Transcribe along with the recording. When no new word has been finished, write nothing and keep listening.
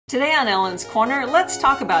Today on Ellen's Corner, let's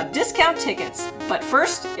talk about discount tickets. But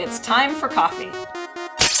first, it's time for coffee.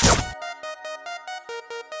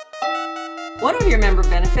 One of your member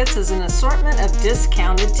benefits is an assortment of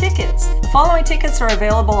discounted tickets. The following tickets are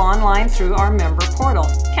available online through our member portal: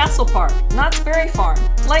 Castle Park, Knott's Berry Farm,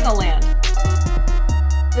 Legoland,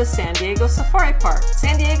 the San Diego Safari Park,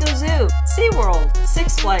 San Diego Zoo, SeaWorld,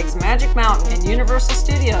 Six Flags Magic Mountain, and Universal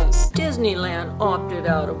Studios. Disneyland opted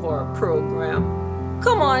out of our program.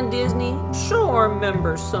 Come on, Disney, show our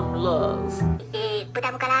members some love. And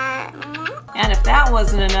if that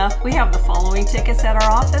wasn't enough, we have the following tickets at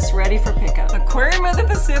our office ready for pickup: Aquarium of the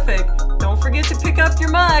Pacific, don't forget to pick up your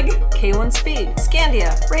mug; K1 Speed,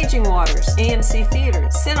 Scandia, Raging Waters, AMC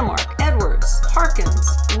Theaters, Cinemark, Edwards, Harkins,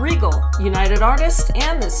 Regal, United Artists,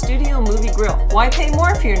 and the Studio Movie Grill. Why pay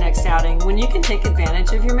more for your next outing when you can take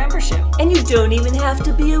advantage of your membership? And you don't even have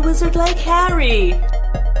to be a wizard like Harry!